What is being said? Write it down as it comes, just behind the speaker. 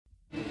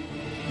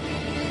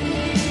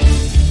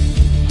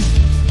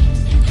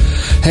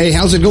Hey,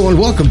 how's it going?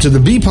 Welcome to the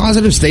Be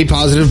Positive, Stay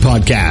Positive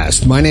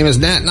podcast. My name is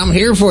Nat, and I'm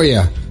here for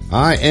you.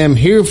 I am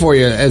here for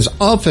you as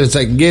often as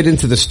I can get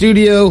into the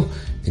studio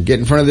and get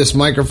in front of this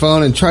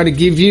microphone and try to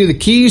give you the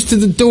keys to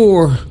the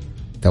door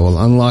that will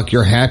unlock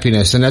your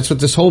happiness. And that's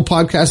what this whole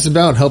podcast is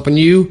about, helping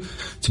you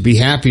to be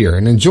happier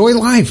and enjoy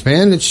life,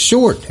 man. It's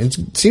short. It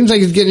seems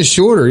like it's getting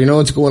shorter. You know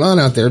what's going on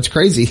out there. It's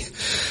crazy.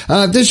 If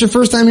this is your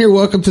first time here,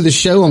 welcome to the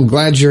show. I'm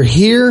glad you're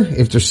here.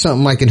 If there's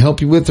something I can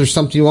help you with or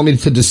something you want me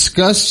to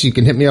discuss, you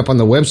can hit me up on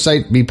the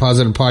website,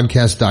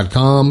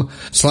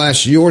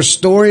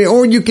 bepositivepodcast.com/yourstory,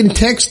 or you can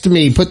text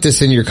me. Put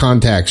this in your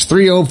contacts,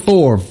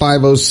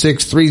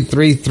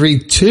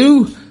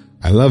 304-506-3332.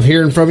 I love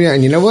hearing from you,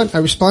 and you know what? I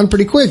respond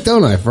pretty quick,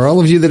 don't I? For all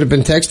of you that have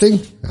been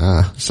texting,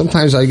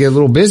 sometimes I get a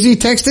little busy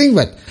texting,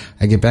 but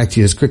I get back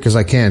to you as quick as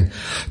I can.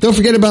 Don't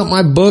forget about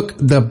my book,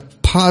 The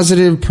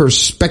Positive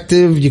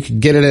Perspective. You can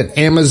get it at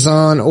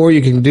Amazon, or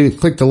you can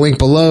click the link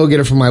below,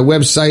 get it from my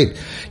website.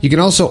 You can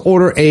also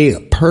order a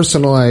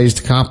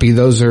personalized copy.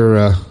 Those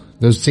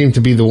seem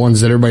to be the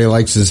ones that everybody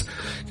likes, is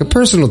a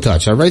personal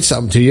touch. I write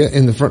something to you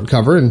in the front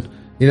cover, and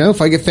you know,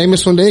 if I get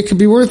famous one day, it could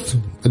be worth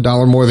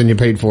 $1 more than you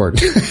paid for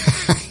it.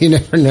 You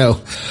never know.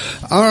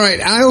 All right.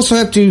 I also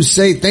have to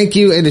say thank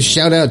you and a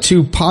shout out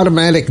to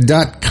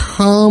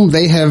Podomatic.com.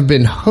 They have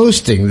been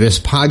hosting this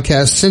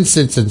podcast since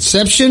its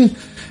inception,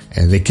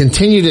 and they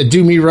continue to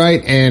do me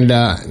right and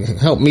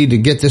help me to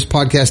get this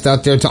podcast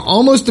out there to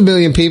almost 1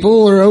 million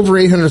people, or over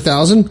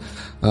 800,000.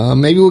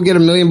 Maybe we'll get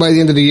 1 million by the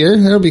end of the year.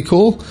 That'll be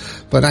cool.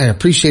 But I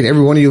appreciate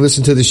every one of you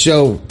listening to the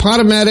show.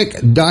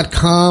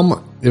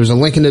 Podomatic.com. There's a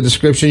link in the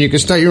description. You can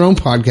start your own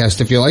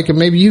podcast if you like, and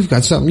maybe you've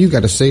got something you've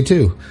got to say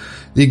too.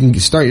 You can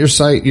start your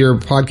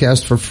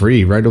podcast for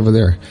free right over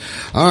there.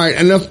 All right,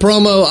 enough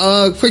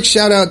promo. Quick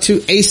shout out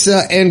to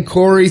Asa and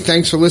Corey.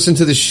 Thanks for listening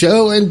to the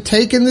show and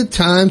taking the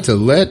time to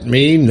let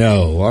me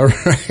know. All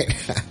right.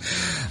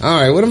 All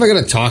right, what am I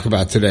going to talk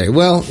about today?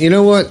 Well, you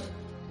know what?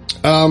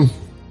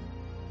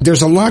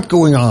 There's a lot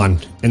going on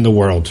in the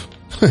world.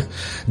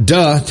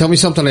 Duh, tell me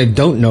something I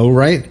don't know,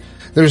 right?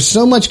 There's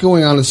so much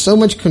going on and so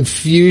much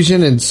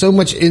confusion and so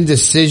much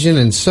indecision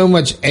and so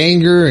much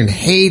anger and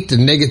hate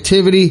and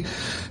negativity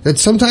that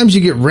sometimes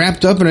you get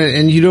wrapped up in it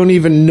and you don't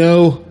even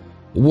know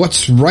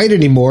what's right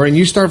anymore, and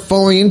you start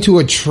falling into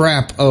a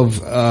trap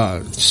of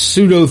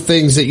pseudo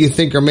things that you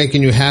think are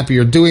making you happy,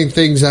 or doing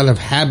things out of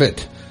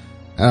habit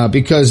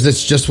because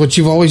that's just what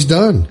you've always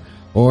done.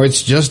 Or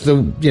it's just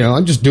I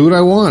just do what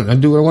I want. I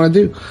do what I want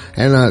to do.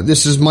 And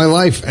this is my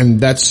life, and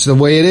that's the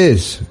way it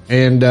is.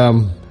 And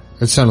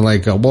it sounded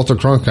like Walter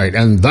Cronkite,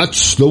 and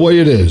that's the way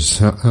it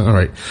is. All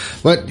right.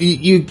 But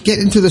you get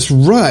into this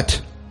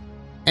rut,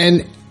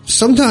 and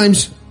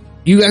sometimes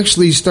you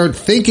actually start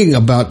thinking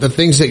about the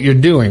things that you're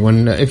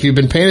doing. If you've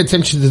been paying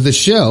attention to the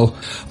show,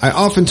 I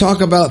often talk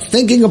about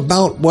thinking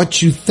about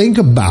what you think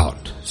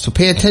about. So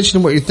pay attention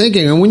to what you're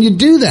thinking. And when you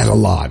do that a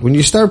lot, when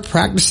you start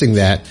practicing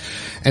that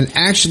and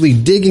actually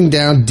digging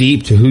down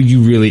deep to who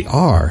you really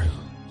are,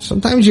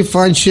 sometimes you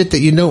find shit that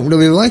you don't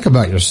really like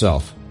about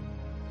yourself.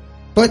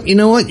 But you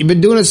know what? You've been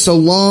doing it so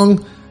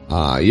long.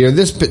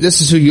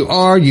 This is who you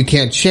are. You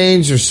can't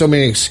change. There's so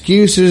many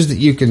excuses that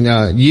you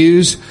can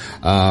use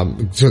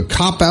to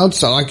cop out.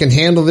 So I can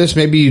handle this.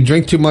 Maybe you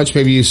drink too much.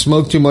 Maybe you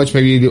smoke too much.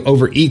 Maybe you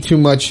overeat too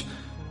much.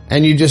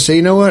 And you just say,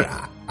 you know what?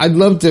 I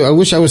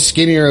wish I was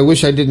skinnier. I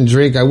wish I didn't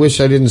drink. I wish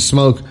I didn't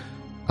smoke.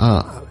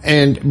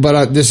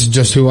 But this is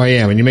just who I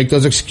am. And you make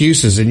those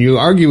excuses and you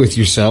argue with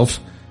yourself.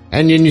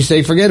 And then you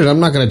say, forget it,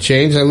 I'm not going to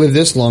change. I live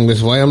this long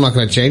this way. I'm not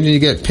going to change. And you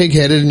get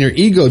pig-headed, and your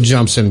ego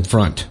jumps in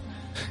front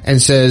and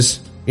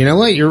says, you know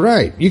what, you're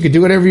right. You can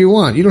do whatever you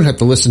want. You don't have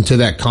to listen to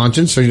that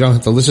conscience, or you don't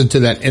have to listen to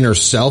that inner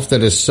self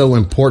that is so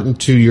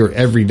important to your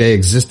everyday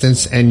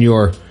existence and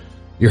your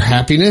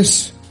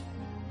happiness.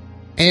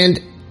 And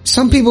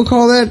some people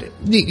call that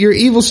your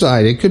evil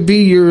side. It could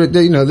be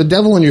the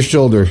devil on your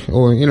shoulder,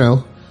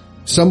 or,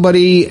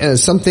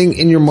 something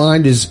in your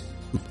mind is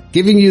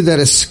giving you that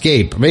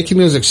escape, making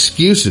those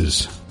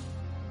excuses.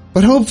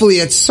 But hopefully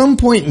at some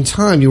point in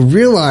time you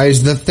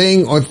realize the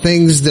thing or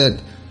things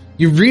that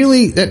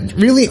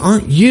really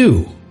aren't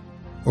you.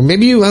 Or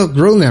maybe you've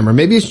outgrown them, or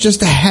maybe it's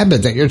just a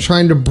habit that you're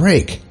trying to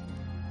break.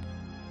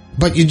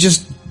 But you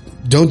just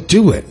don't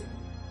do it.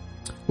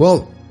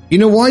 Well, you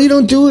know why you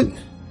don't do it?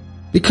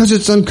 Because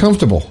it's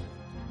uncomfortable.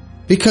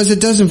 Because it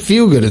doesn't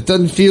feel good. It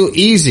doesn't feel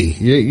easy.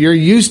 You're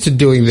used to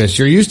doing this.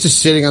 You're used to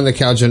sitting on the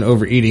couch and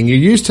overeating. You're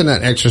used to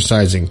not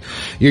exercising.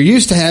 You're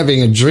used to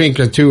having a drink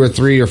or 2 or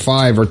 3 or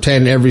 5 or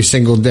 10 every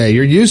single day.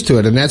 You're used to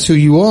it, and that's who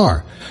you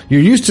are.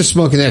 You're used to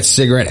smoking that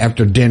cigarette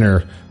after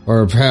dinner,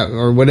 or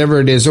whatever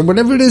it is,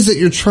 that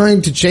you're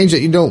trying to change that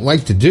you don't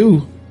like to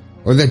do,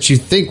 or that you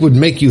think would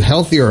make you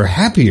healthier or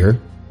happier.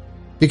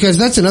 Because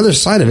that's another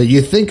side of it.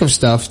 You think of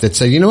stuff that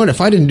say, you know what,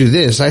 if I didn't do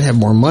this, I'd have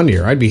more money,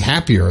 or I'd be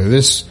happier, or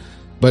this.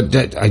 But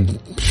and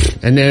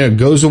then it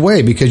goes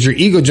away because your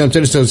ego jumps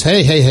in and says,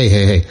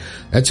 hey,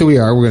 that's who we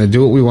are. We're going to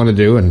do what we want to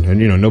do. And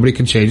nobody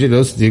can change it.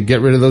 You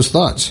get rid of those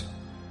thoughts.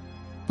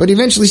 But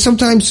eventually,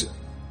 sometimes,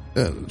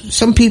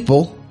 some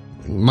people,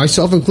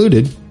 myself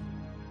included,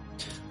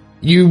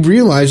 you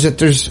realize that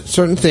there's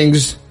certain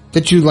things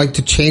that you like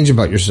to change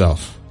about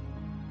yourself.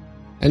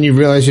 And you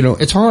realize,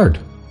 it's hard.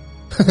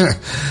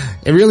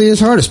 It really is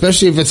hard,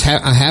 especially if it's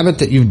a habit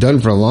that you've done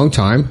for a long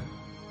time.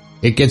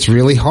 It gets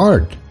really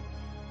hard.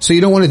 So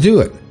you don't want to do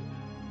it.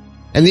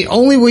 And the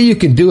only way you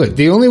can do it,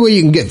 the only way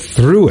you can get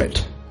through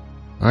it,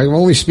 I'm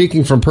only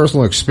speaking from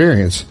personal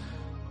experience,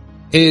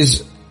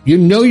 is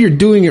you're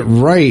doing it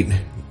right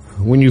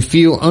when you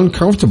feel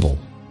uncomfortable.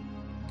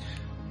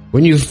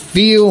 When you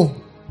feel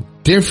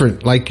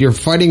different, like you're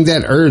fighting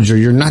that urge, or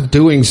you're not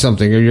doing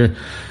something, or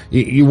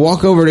you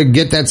walk over to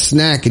get that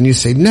snack and you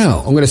say, no,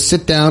 I'm going to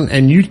sit down,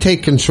 and you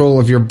take control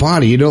of your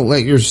body. You don't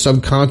let your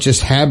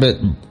subconscious habit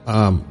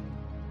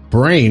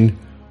brain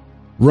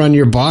run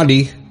your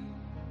body,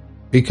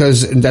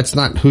 because that's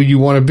not who you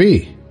want to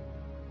be.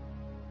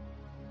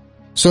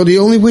 So the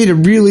only way to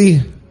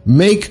really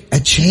make a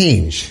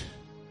change,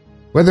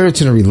 whether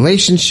it's in a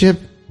relationship,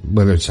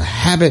 whether it's a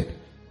habit,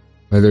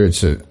 whether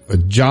it's a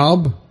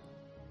job,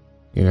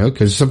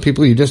 because some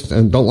people, you just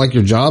don't like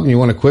your job and you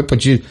want to quit,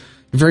 but you're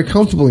very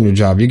comfortable in your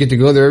job. You get to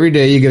go there every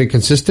day, you get a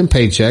consistent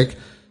paycheck,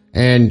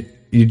 and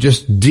you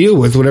just deal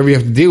with whatever you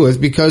have to deal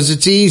with because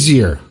it's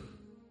easier.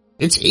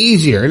 It's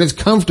easier and it's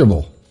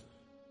comfortable.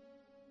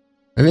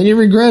 And then you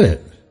regret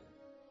it.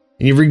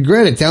 And you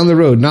regret it down the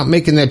road, not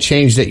making that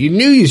change that you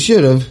knew you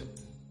should have.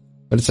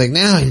 But it's like,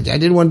 I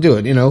didn't want to do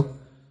it,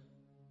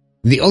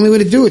 The only way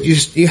to do it,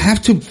 you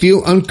have to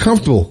feel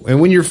uncomfortable.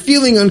 And when you're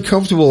feeling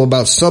uncomfortable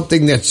about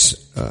something that's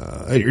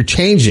you're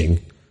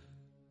changing,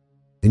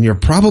 then you're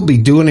probably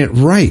doing it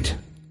right.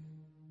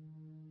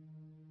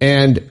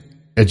 And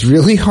it's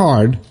really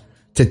hard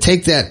to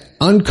take that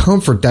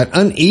uncomfort, that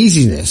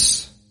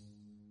uneasiness,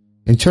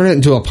 and turn it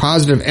into a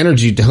positive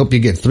energy to help you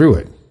get through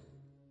it.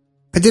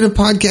 I did a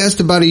podcast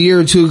about a year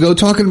or two ago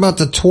talking about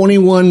the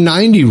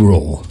 21-90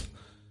 rule.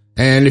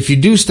 And if you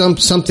do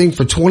something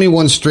for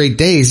 21 straight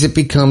days, it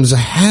becomes a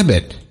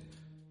habit.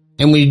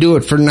 And when you do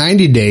it for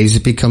 90 days,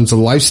 it becomes a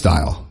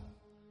lifestyle.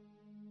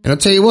 And I'll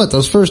tell you what,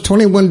 those first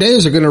 21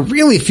 days are going to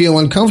really feel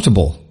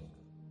uncomfortable.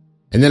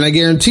 And then I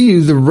guarantee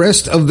you the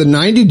rest of the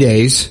 90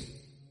 days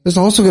is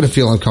also going to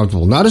feel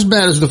uncomfortable. Not as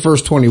bad as the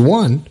first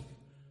 21,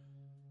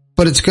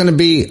 but it's going to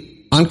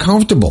be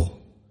uncomfortable.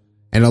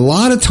 And a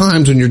lot of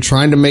times when you're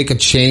trying to make a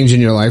change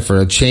in your life, or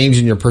a change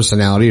in your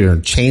personality, or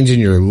a change in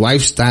your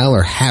lifestyle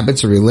or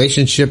habits or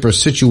relationship or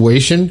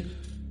situation,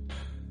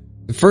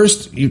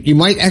 first you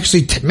might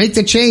actually make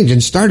the change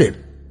and start it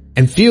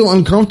and feel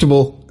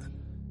uncomfortable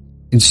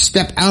and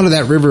step out of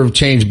that river of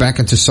change back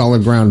into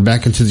solid ground,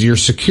 back into your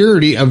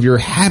security of your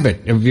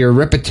habit, of your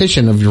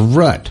repetition, of your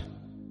rut.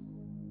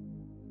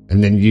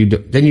 And then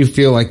you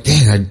feel like,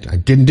 dang, I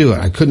didn't do it.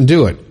 I couldn't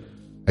do it.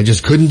 I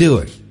just couldn't do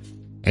it.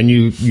 And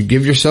you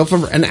give yourself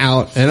an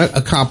out and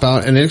a cop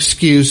out and an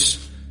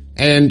excuse.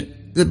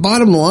 And the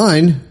bottom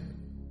line,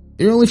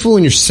 you're only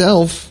fooling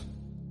yourself.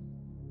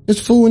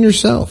 Just fooling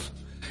yourself.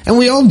 And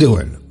we all do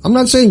it. I'm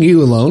not saying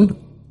you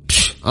alone.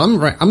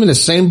 I'm in the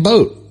same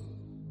boat.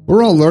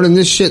 We're all learning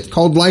this shit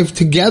called life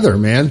together,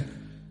 man.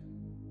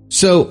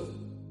 So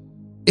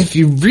if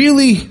you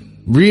really,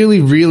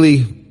 really,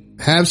 really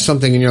have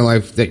something in your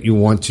life that you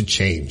want to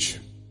change,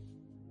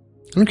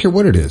 I don't care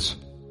what it is.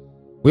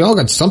 We all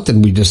got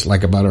something we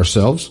dislike about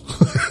ourselves.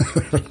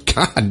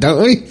 God,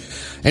 don't we?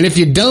 And if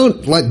you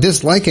don't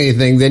dislike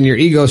anything, then your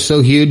ego's so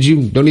huge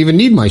you don't even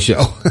need my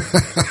show.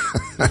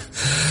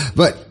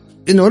 But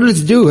in order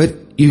to do it,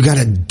 you got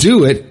to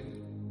do it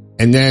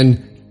and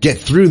then get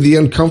through the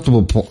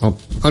uncomfortable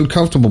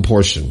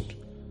portion.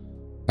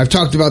 I've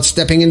talked about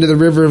stepping into the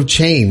river of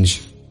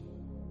change.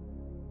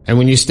 And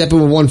when you step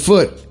in with one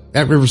foot,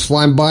 that river's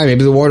flying by.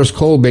 Maybe the water's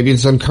cold. Maybe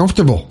it's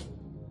uncomfortable.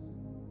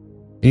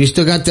 And you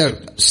still got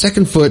that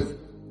second foot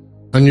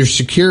on your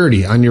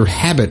security, on your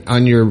habit,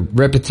 on your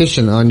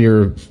repetition, on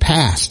your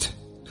past.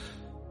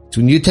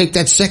 So when you take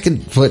that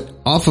second foot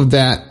off of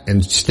that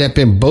and step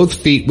in both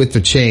feet with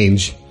the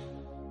change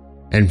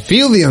and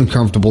feel the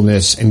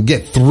uncomfortableness and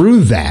get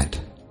through that,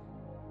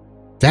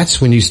 that's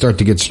when you start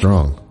to get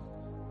strong.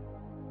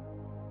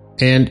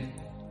 And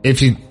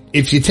if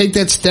you take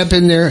that step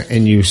in there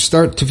and you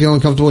start to feel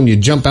uncomfortable and you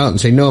jump out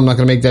and say, no, I'm not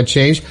going to make that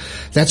change,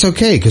 that's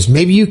okay, because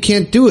maybe you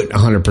can't do it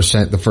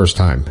 100% the first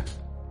time.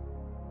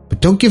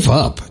 But don't give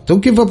up.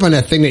 Don't give up on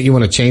that thing that you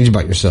want to change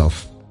about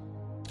yourself.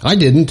 I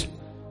didn't.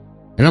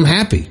 And I'm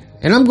happy.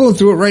 And I'm going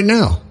through it right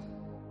now.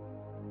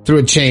 Through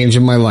a change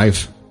in my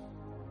life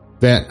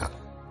that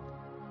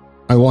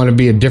I want to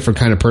be a different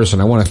kind of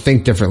person. I want to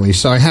think differently.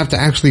 So I have to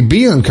actually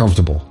be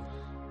uncomfortable.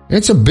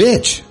 It's a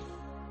bitch.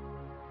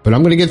 But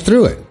I'm going to get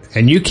through it.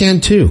 And you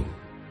can too.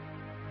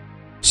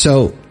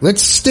 So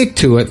let's stick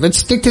to it. Let's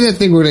stick to that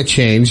thing we're going to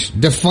change.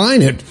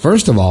 Define it,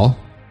 first of all.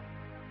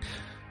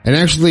 And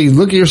actually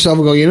look at yourself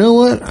and go, you know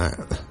what?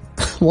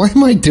 Why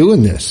am I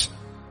doing this?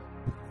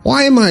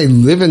 Why am I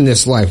living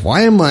this life?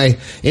 Why am I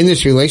in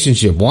this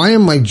relationship? Why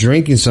am I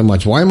drinking so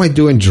much? Why am I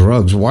doing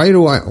drugs? Why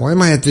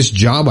am I at this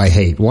job I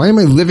hate? Why am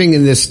I living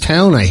in this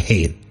town I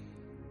hate?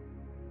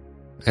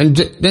 And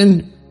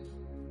then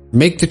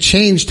make the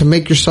change to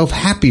make yourself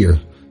happier,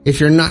 if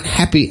you're not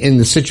happy in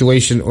the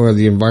situation or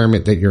the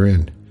environment that you're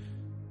in.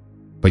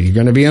 But you're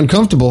going to be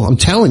uncomfortable. I'm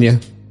telling you.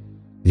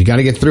 You got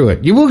to get through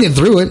it. You will get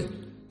through it.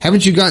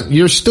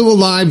 You're still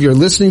alive. You're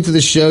listening to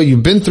the show.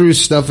 You've been through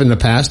stuff in the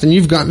past and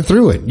you've gotten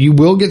through it. You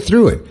will get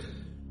through it.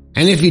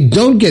 And if you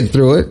don't get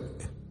through it,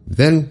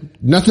 then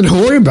nothing to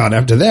worry about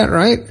after that,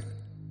 right?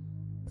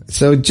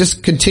 So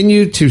just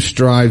continue to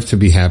strive to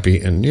be happy.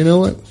 And you know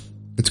what?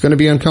 It's going to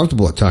be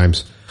uncomfortable at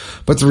times,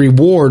 but the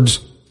reward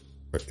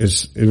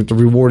is going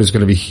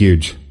to be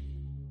huge.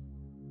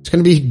 It's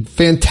going to be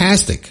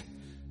fantastic.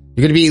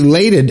 You're going to be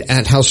elated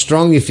at how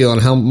strong you feel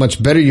and how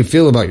much better you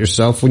feel about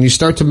yourself when you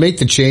start to make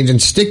the change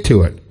and stick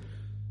to it.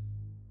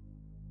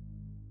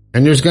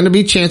 And there's going to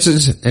be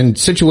chances and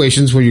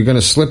situations where you're going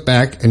to slip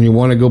back and you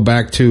want to go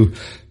back to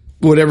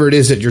whatever it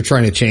is that you're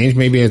trying to change.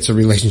 Maybe it's a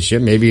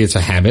relationship. Maybe it's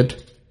a habit.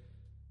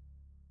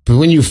 But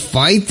when you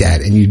fight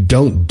that and you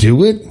don't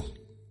do it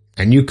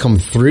and you come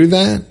through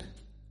that,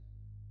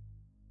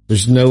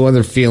 there's no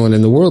other feeling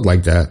in the world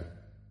like that.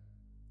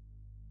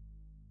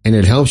 And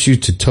it helps you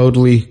to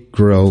totally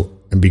grow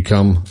and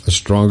become a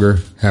stronger,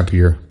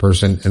 happier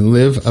person and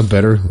live a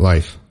better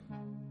life.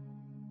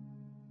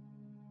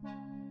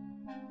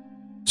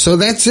 So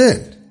that's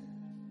it.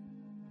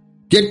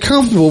 Get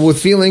comfortable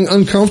with feeling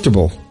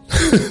uncomfortable.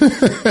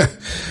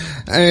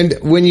 And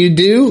when you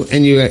do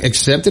and you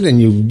accept it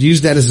and you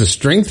use that as a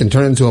strength and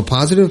turn it into a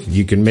positive,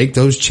 you can make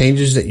those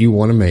changes that you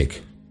want to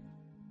make.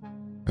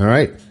 All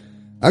right.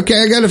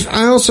 Okay,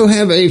 I also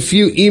have a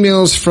few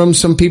emails from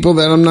some people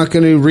that I'm not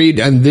going to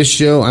read on this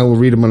show. I will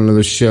read them on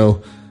another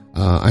show.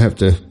 I have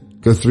to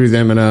go through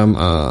them and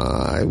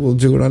I will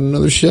do it on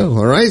another show.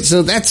 All right,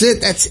 so that's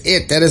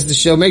it. That is the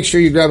show. Make sure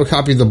you grab a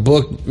copy of the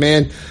book,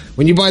 man.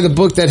 When you buy the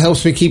book, that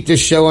helps me keep this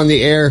show on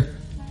the air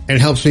and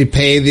helps me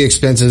pay the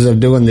expenses of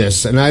doing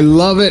this. And I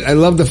love it. I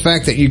love the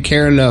fact that you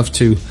care enough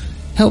to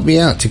help me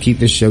out to keep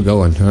this show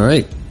going. All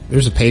right,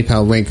 there's a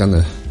PayPal link on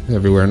the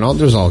everywhere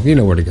and you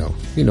know where to go.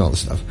 You know all the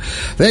stuff.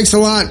 Thanks a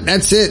lot.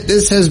 That's it.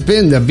 This has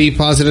been the Be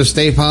Positive,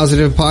 Stay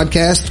Positive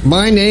podcast.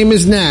 My name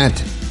is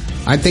Nat.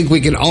 I think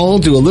we can all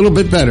do a little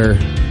bit better.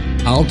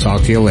 I'll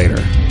talk to you later.